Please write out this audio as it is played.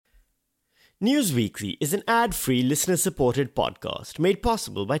News Weekly is an ad-free, listener-supported podcast made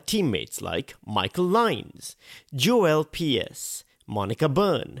possible by teammates like Michael Lyons, Joel P.S., Monica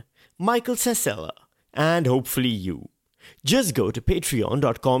Byrne, Michael Sasella, and hopefully you. Just go to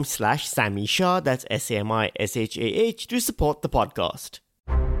patreon.com/Sammy Shah, that's SAMISHAH, to support the podcast.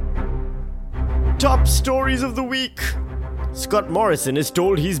 Top stories of the week. Scott Morrison is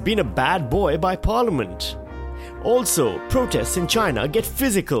told he's been a bad boy by Parliament. Also, protests in China get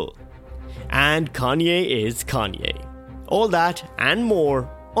physical. And Kanye is Kanye. All that and more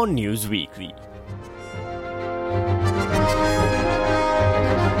on News Weekly.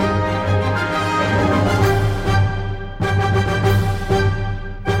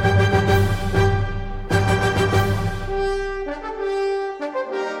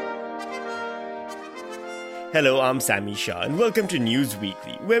 Hello, I'm Sammy Shah and welcome to News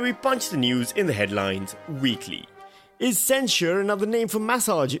Weekly, where we punch the news in the headlines weekly. Is censure another name for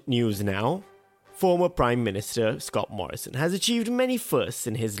massage news now? Former Prime Minister Scott Morrison has achieved many firsts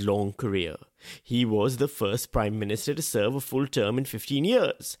in his long career. He was the first Prime Minister to serve a full term in 15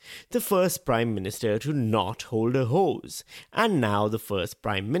 years, the first Prime Minister to not hold a hose, and now the first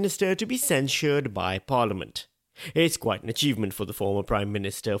Prime Minister to be censured by Parliament. It's quite an achievement for the former Prime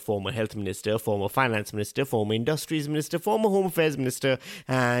Minister, former Health Minister, former Finance Minister, former Industries Minister, former Home Affairs Minister,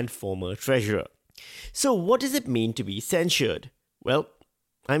 and former Treasurer. So what does it mean to be censured? Well,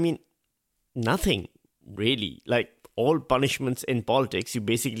 nothing, really. Like all punishments in politics, you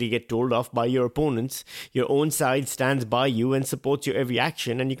basically get told off by your opponents. Your own side stands by you and supports your every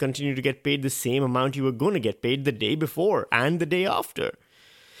action, and you continue to get paid the same amount you were going to get paid the day before and the day after.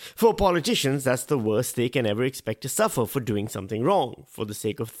 For politicians, that's the worst they can ever expect to suffer for doing something wrong. For the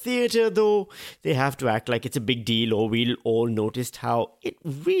sake of theatre, though, they have to act like it's a big deal, or we'll all notice how it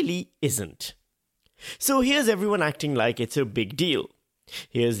really isn't. So here's everyone acting like it's a big deal.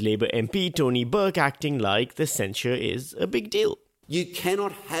 Here's Labour MP Tony Burke acting like the censure is a big deal. You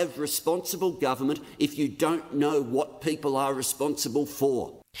cannot have responsible government if you don't know what people are responsible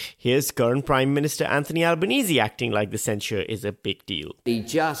for. Here's current Prime Minister Anthony Albanese acting like the censure is a big deal. He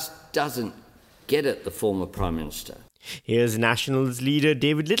just doesn't get it, the former Prime Minister. Here's Nationals leader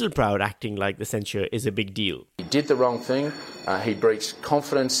David Littleproud acting like the censure is a big deal. He did the wrong thing. He breached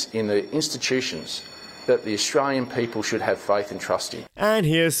confidence in the institutions that the Australian people should have faith and trust in. And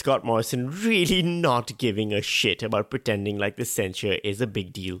here's Scott Morrison really not giving a shit about pretending like the censure is a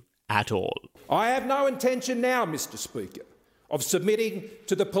big deal at all. I have no intention now, Mr. Speaker, of submitting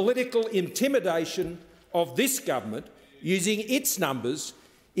to the political intimidation of this government using its numbers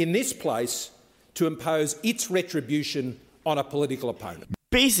in this place to impose its retribution on a political opponent.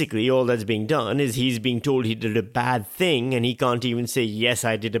 Basically, all that's being done is he's being told he did a bad thing and he can't even say, yes,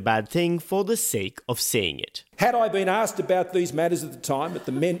 I did a bad thing for the sake of saying it. Had I been asked about these matters at the time, at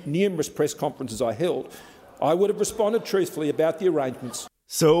the numerous press conferences I held, I would have responded truthfully about the arrangements.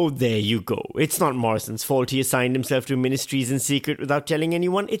 So there you go. It's not Morrison's fault he assigned himself to ministries in secret without telling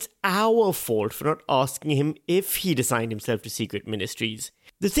anyone. It's our fault for not asking him if he'd assigned himself to secret ministries.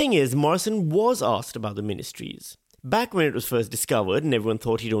 The thing is, Morrison was asked about the ministries. Back when it was first discovered and everyone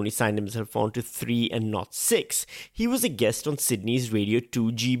thought he'd only signed himself on to 3 and not 6, he was a guest on Sydney's Radio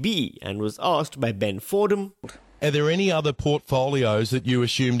 2GB and was asked by Ben Fordham, "Are there any other portfolios that you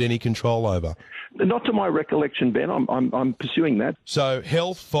assumed any control over?" Not to my recollection, Ben. I'm pursuing that. So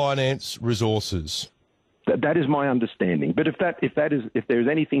health, finance, resources. That is my understanding. But if there's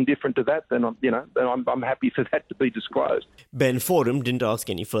anything different to that, then I'm happy for that to be disclosed. Ben Fordham didn't ask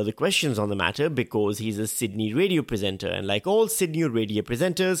any further questions on the matter because he's a Sydney radio presenter, and like all Sydney radio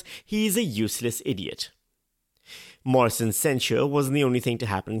presenters, he's a useless idiot. Morrison's censure wasn't the only thing to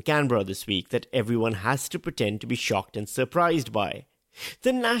happen in Canberra this week that everyone has to pretend to be shocked and surprised by.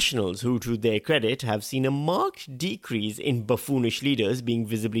 The Nationals, who to their credit have seen a marked decrease in buffoonish leaders being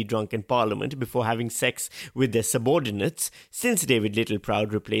visibly drunk in Parliament before having sex with their subordinates since David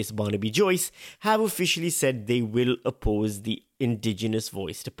Littleproud replaced Barnaby Joyce, have officially said they will oppose the Indigenous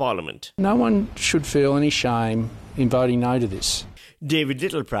voice to Parliament. No one should feel any shame in voting no to this. David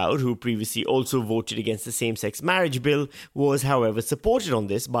Littleproud, who previously also voted against the same-sex marriage bill, was however supported on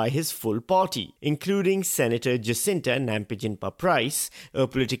this by his full party, including Senator Jacinta Nampijinpa-Price, a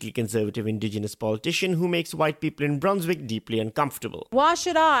politically conservative Indigenous politician who makes white people in Brunswick deeply uncomfortable. Why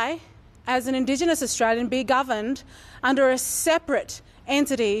should I, as an Indigenous Australian, be governed under a separate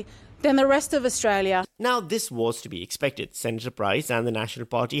entity than the rest of Australia? Now, this was to be expected. Senator Price and the National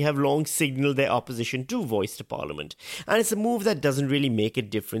Party have long signalled their opposition to Voice to Parliament, and it's a move that doesn't really make a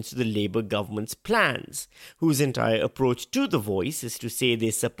difference to the Labour government's plans, whose entire approach to the Voice is to say they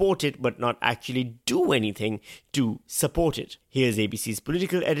support it but not actually do anything to support it. Here's ABC's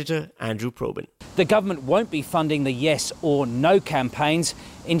political editor, Andrew Probyn. The government won't be funding the yes or no campaigns,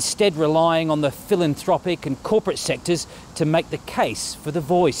 instead relying on the philanthropic and corporate sectors to make the case for the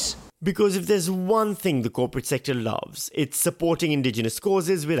Voice. Because if there's one thing the corporate sector loves, it's supporting Indigenous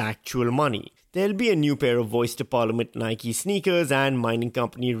causes with actual money. There'll be a new pair of Voice to Parliament Nike sneakers, and mining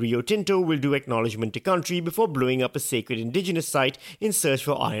company Rio Tinto will do acknowledgement to country before blowing up a sacred Indigenous site in search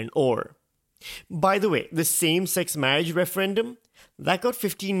for iron ore. By the way, the same-sex marriage referendum, that got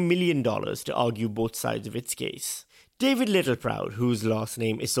 $15 million to argue both sides of its case. David Littleproud, whose last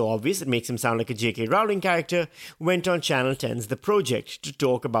name is so obvious it makes him sound like a J.K. Rowling character, went on Channel 10's The Project to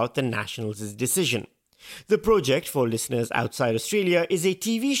talk about the Nationals' decision. The Project, for listeners outside Australia, is a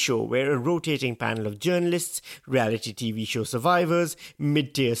TV show where a rotating panel of journalists, reality TV show survivors,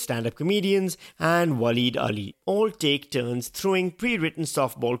 mid-tier stand-up comedians, and Waleed Ali all take turns throwing pre-written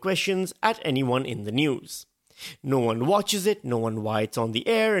softball questions at anyone in the news. No one watches it, no one why it's on the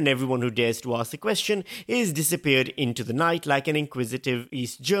air, and everyone who dares to ask the question is disappeared into the night like an inquisitive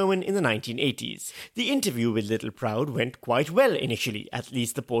East German in the 1980s. The interview with Littleproud went quite well initially, at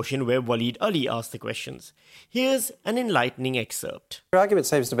least the portion where Waleed Ali asked the questions. Here's an enlightening excerpt. Your argument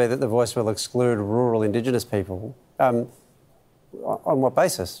seems to be that the Voice will exclude rural Indigenous people. On what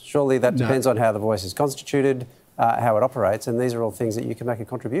basis? Surely that depends on how the Voice is constituted, how it operates, and these are all things that you can make a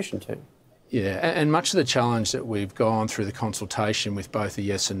contribution to. Yeah, and much of the challenge that we've gone through the consultation with both the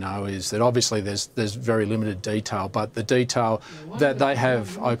yes and no is that obviously there's very limited detail, but the detail that they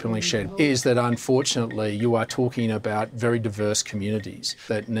have openly shared is that unfortunately you are talking about very diverse communities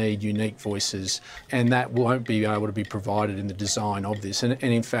that need unique voices, and that won't be able to be provided in the design of this. And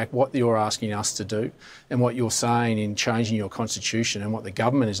in fact, what you're asking us to do and what you're saying in changing your constitution and what the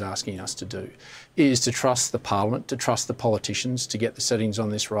government is asking us to do is to trust the Parliament, to trust the politicians to get the settings on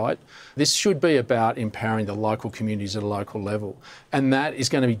this right. This should be about empowering the local communities at a local level. And that is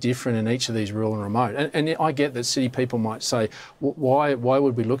going to be different in each of these rural and remote. And I get that city people might say, why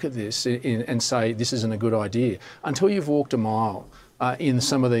would we look at this and say this isn't a good idea? Until you've walked a mile in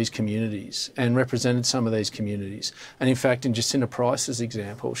some of these communities and represented some of these communities. And in fact, in Jacinta Price's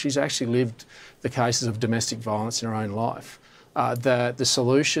example, she's actually lived the cases of domestic violence in her own life. The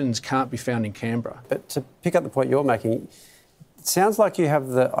solutions can't be found in Canberra. But to pick up the point you're making, it sounds like you have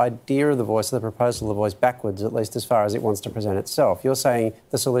the idea of the Voice, the proposal of the Voice backwards, at least as far as it wants to present itself. You're saying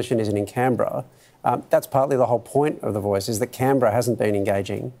the solution isn't in Canberra. That's partly the whole point of the Voice, is that Canberra hasn't been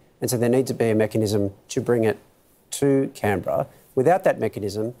engaging, and so there needs to be a mechanism to bring it to Canberra. Without that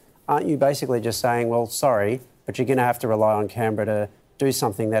mechanism, aren't you basically just saying, well, sorry, but you're going to have to rely on Canberra to do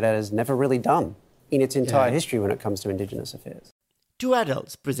something that it has never really done in its entire history when it comes to Indigenous affairs? Two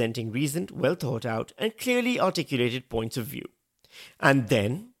adults presenting reasoned, well thought out, and clearly articulated points of view. And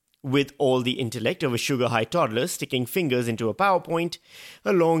then, with all the intellect of a sugar-high toddler sticking fingers into a PowerPoint,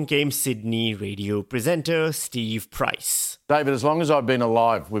 along came Sydney radio presenter Steve Price. David, as long as I've been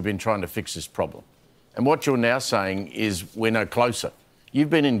alive, we've been trying to fix this problem. And what you're now saying is we're no closer. You've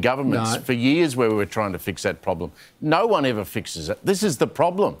been in governments for years where we were trying to fix that problem. No one ever fixes it. This is the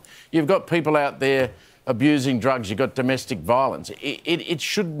problem. You've got people out there abusing drugs. You've got domestic violence. It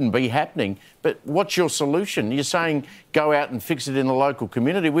shouldn't be happening. But what's your solution? You're saying go out and fix it in the local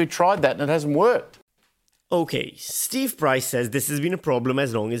community. We've tried that and it hasn't worked. OK, Steve Price says this has been a problem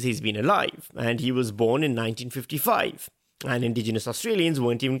as long as he's been alive, and he was born in 1955. And Indigenous Australians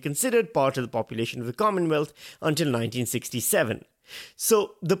weren't even considered part of the population of the Commonwealth until 1967.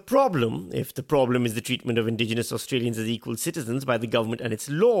 So the problem, if the problem is the treatment of Indigenous Australians as equal citizens by the government and its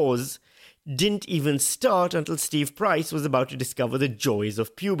laws, didn't even start until Steve Price was about to discover the joys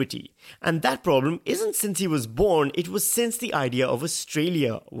of puberty. And that problem isn't since he was born, it was since the idea of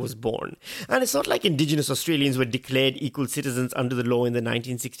Australia was born. And it's not like Indigenous Australians were declared equal citizens under the law in the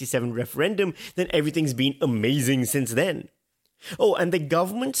 1967 referendum, then everything's been amazing since then. Oh, and the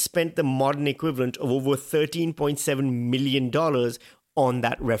government spent the modern equivalent of over $13.7 million on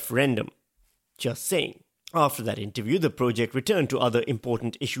that referendum. Just saying. After that interview, the project returned to other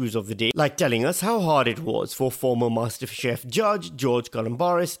important issues of the day, like telling us how hard it was for former MasterChef judge George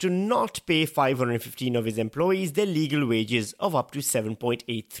Calombaris to not pay 515 of his employees their legal wages of up to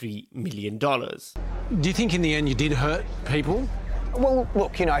 $7.83 million. Do you think in the end you did hurt people? Well,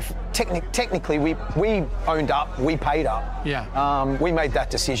 look, you know, technically we owned up, we paid up. Yeah. We made that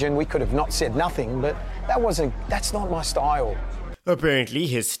decision. We could have not said nothing, but that's not my style. Apparently,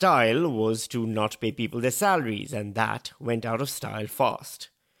 his style was to not pay people their salaries, and that went out of style fast.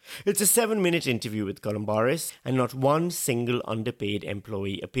 It's a 7-minute interview with Calombaris, and not one single underpaid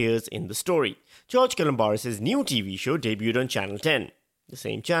employee appears in the story. George Calombaris' new TV show debuted on Channel 10, the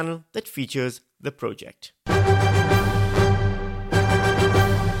same channel that features The Project.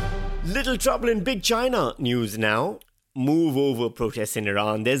 Little trouble in Big China news now. Move over protests in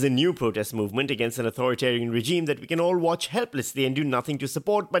Iran. There's a new protest movement against an authoritarian regime that we can all watch helplessly and do nothing to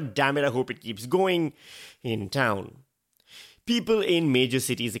support, but damn it, I hope it keeps going in town. People in major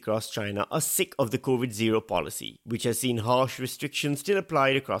cities across China are sick of the COVID-0 policy, which has seen harsh restrictions still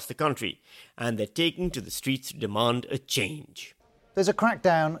applied across the country, and they're taking to the streets to demand a change. There's a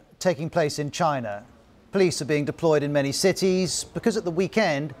crackdown taking place in China. Police are being deployed in many cities because at the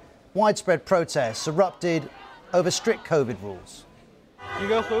weekend, widespread protests erupted over strict COVID rules.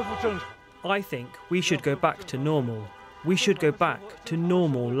 I think we should go back to normal. We should go back to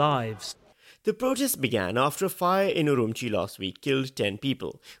normal lives. The protest began after a fire in Urumqi last week killed 10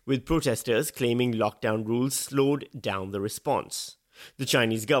 people, with protesters claiming lockdown rules slowed down the response. The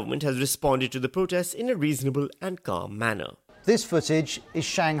Chinese government has responded to the protests in a reasonable and calm manner. This footage is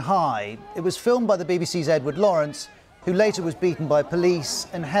Shanghai. It was filmed by the BBC's Edward Lawrence, who later was beaten by police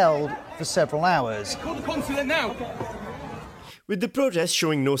and held for several hours. Call the consulate now. With the protests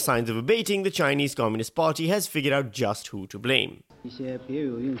showing no signs of abating, the Chinese Communist Party has figured out just who to blame.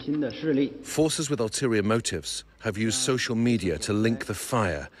 Forces with ulterior motives have used social media to link the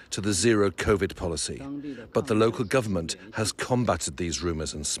fire to the zero COVID policy, but the local government has combated these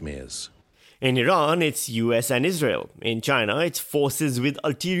rumours and smears. In Iran, it's US and Israel. In China, it's forces with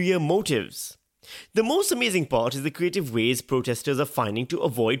ulterior motives. The most amazing part is the creative ways protesters are finding to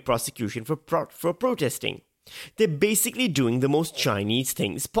avoid prosecution for protesting. They're basically doing the most Chinese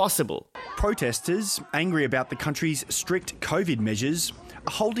things possible. Protesters, angry about the country's strict COVID measures,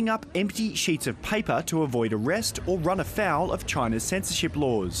 are holding up empty sheets of paper to avoid arrest or run afoul of China's censorship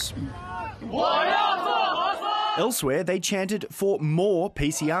laws. Elsewhere, they chanted for more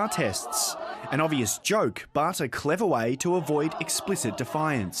PCR tests. An obvious joke, but a clever way to avoid explicit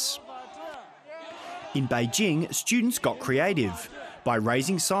defiance. In Beijing, students got creative by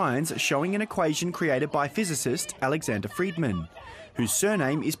raising signs showing an equation created by physicist Alexander Friedman, whose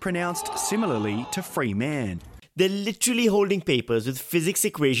surname is pronounced similarly to free man. They're literally holding papers with physics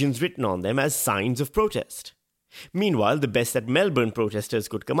equations written on them as signs of protest. Meanwhile, the best that Melbourne protesters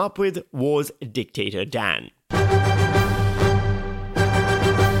could come up with was Dictator Dan.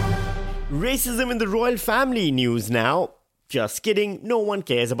 Racism in the royal family news now. Just kidding, no one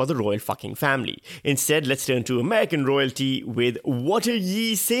cares about the royal fucking family. Instead, let's turn to American royalty with What Are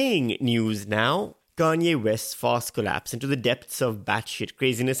Ye Saying news now. Kanye West's fast collapse into the depths of batshit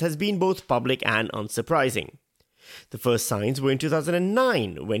craziness has been both public and unsurprising. The first signs were in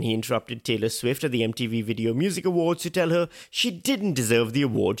 2009 when he interrupted Taylor Swift at the MTV Video Music Awards to tell her she didn't deserve the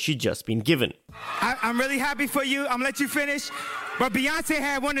award she'd just been given. I'm really happy for you. I'm gonna let you finish. But Beyonce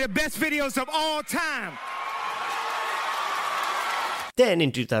had one of the best videos of all time. Then,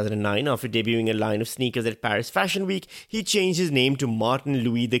 in 2009, after debuting a line of sneakers at Paris Fashion Week, he changed his name to Martin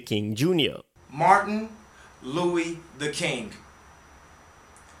Louis the King Jr. Martin Louis the King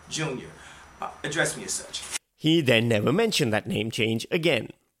Jr. Address me as such. He then never mentioned that name change again.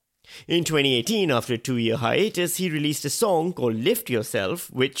 In 2018, after a 2-year hiatus, he released a song called Lift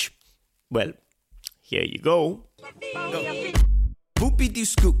Yourself, which, well, here you go.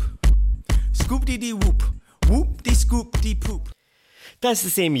 Boop-de-doo-scoop, scoop-de-dee-whoop, whoop-de-scoop-de-poop. That's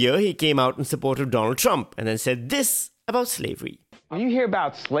the same year he came out in support of Donald Trump and then said this about slavery. When you hear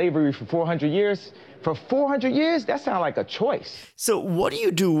about slavery for 400 years, that sounds like a choice. So what do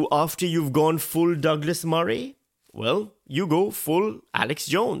you do after you've gone full Douglas Murray? Well, you go full Alex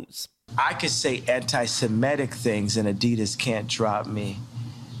Jones. I could say anti-Semitic things and Adidas can't drop me.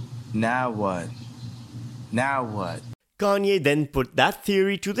 Now what? Now what? Kanye then put that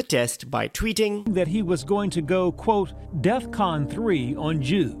theory to the test by tweeting that he was going to go, quote, DEFCON 3 on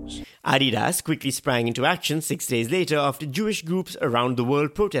Jews. Adidas quickly sprang into action 6 days later after Jewish groups around the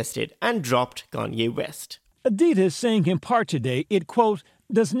world protested and dropped Kanye West. Adidas saying in part today it, quote,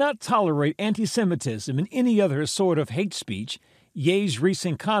 does not tolerate anti-Semitism and any other sort of hate speech. Ye's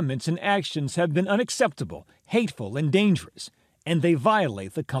recent comments and actions have been unacceptable, hateful, and dangerous, and they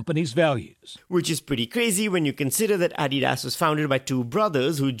violate the company's values. Which is pretty crazy when you consider that Adidas was founded by two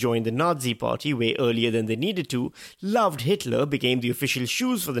brothers who joined the Nazi Party way earlier than they needed to, loved Hitler, became the official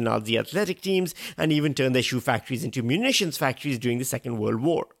shoes for the Nazi athletic teams, and even turned their shoe factories into munitions factories during the Second World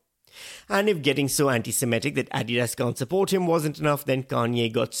War. And if getting so anti-Semitic that Adidas can't support him wasn't enough, then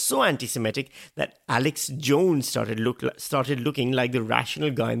Kanye got so anti-Semitic that Alex Jones started looking like the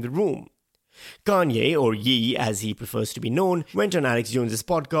rational guy in the room. Kanye, or Ye as he prefers to be known, went on Alex Jones's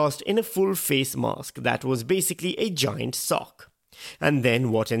podcast in a full face mask that was basically a giant sock. And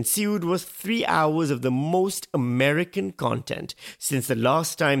then what ensued was 3 hours of the most American content since the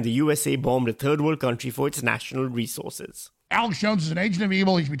last time the USA bombed a third world country for its national resources. Alex Jones is an agent of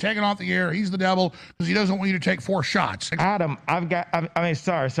evil. He should be taken off the air. He's the devil because he doesn't want you to take 4 shots. Adam,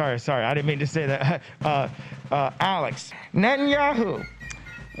 sorry. I didn't mean to say that. Alex, Netanyahu,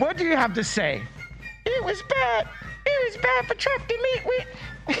 what do you have to say? It was bad. It was bad for Trump to meet with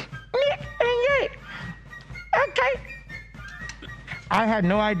Nick and Ye. Okay. I had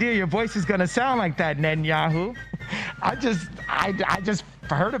no idea your voice is going to sound like that, Netanyahu. I just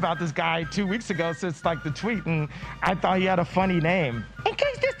heard about this guy 2 weeks ago since like the tweet, and I thought he had a funny name. In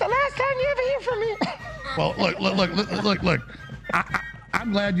case this the last time you ever hear from me. Well, look.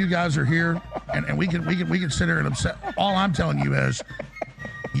 I'm glad you guys are here, and we can sit here and upset. All I'm telling you is,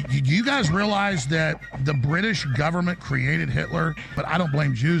 do you guys realize that the British government created Hitler? But I don't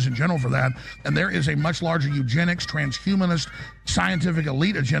blame Jews in general for that. And there is a much larger eugenics, transhumanist, scientific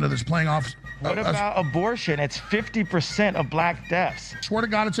elite agenda that's playing off. What about abortion? It's 50% of black deaths. Swear to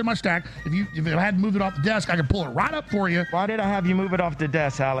God, it's in my stack. If I hadn't moved it off the desk, I could pull it right up for you. Why did I have you move it off the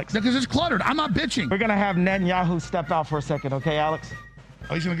desk, Alex? Because it's cluttered. I'm not bitching. We're going to have Netanyahu step out for a second, okay, Alex?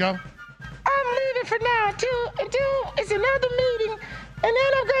 Oh, he's going to go? I'm leaving for now until it's another meeting, and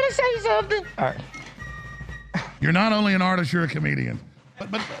then I'm going to say something. All right. You're not only an artist, you're a comedian.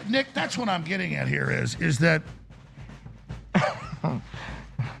 But Nick, that's what I'm getting at here is that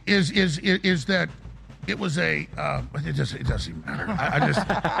is that it was a it doesn't even matter.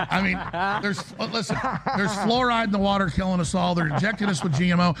 There's fluoride in the water killing us all. They're injecting us with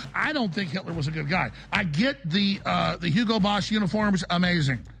GMO. I don't think Hitler was a good guy. I get the Hugo Boss uniforms,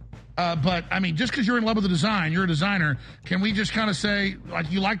 amazing. But I mean, just because you're in love with the design, you're a designer. Can we just kind of say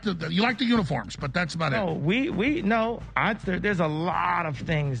like you like the uniforms, but that's about it? There's a lot of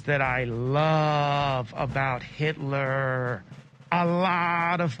things that I love about Hitler. A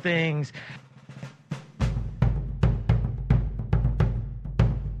lot of things.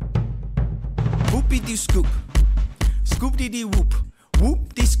 Whoopie dee scoop, scoop dee dee whoop,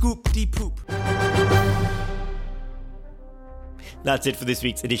 whoop dee scoop dee poop. That's it for this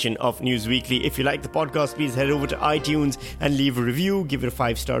week's edition of News Weekly. If you like the podcast, please head over to iTunes and leave a review, give it a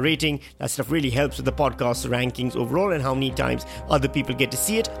 5-star rating. That stuff really helps with the podcast rankings overall and how many times other people get to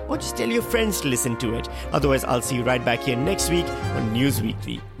see it, or just tell your friends to listen to it. Otherwise, I'll see you right back here next week on News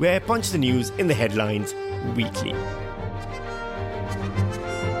Weekly, where I punch the news in the headlines weekly.